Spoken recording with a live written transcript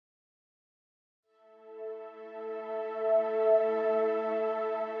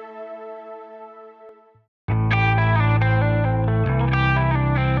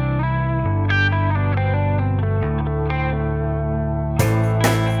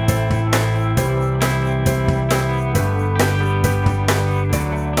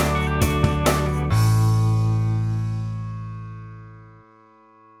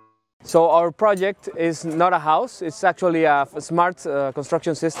So our project is not a house, it's actually a smart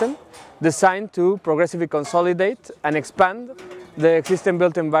construction system designed to progressively consolidate and expand the existing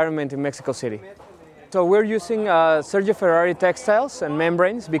built environment in Mexico City. So we're using Serge Ferrari textiles and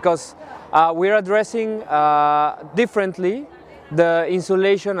membranes because we're addressing differently the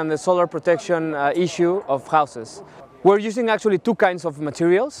insulation and the solar protection issue of houses. We're using actually two kinds of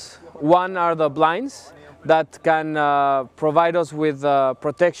materials. One are the blinds that can provide us with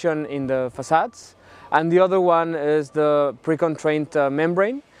protection in the facades, and the other one is the pre-constrained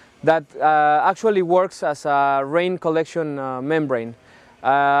membrane that actually works as a rain collection membrane.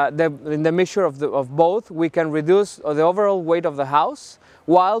 In the mixture of both, we can reduce the overall weight of the house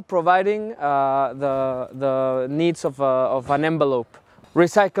while providing the needs of an envelope.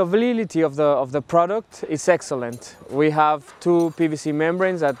 Recyclability of the product is excellent. We have two PVC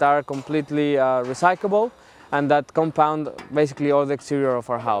membranes that are completely recyclable and that compound basically all the exterior of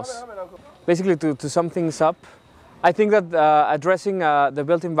our house. Basically, to sum things up, I think that addressing the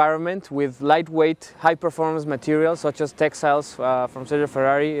built environment with lightweight, high-performance materials such as textiles from Serge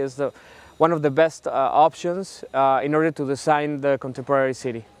Ferrari is one of the best options in order to design the contemporary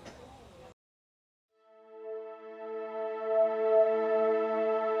city.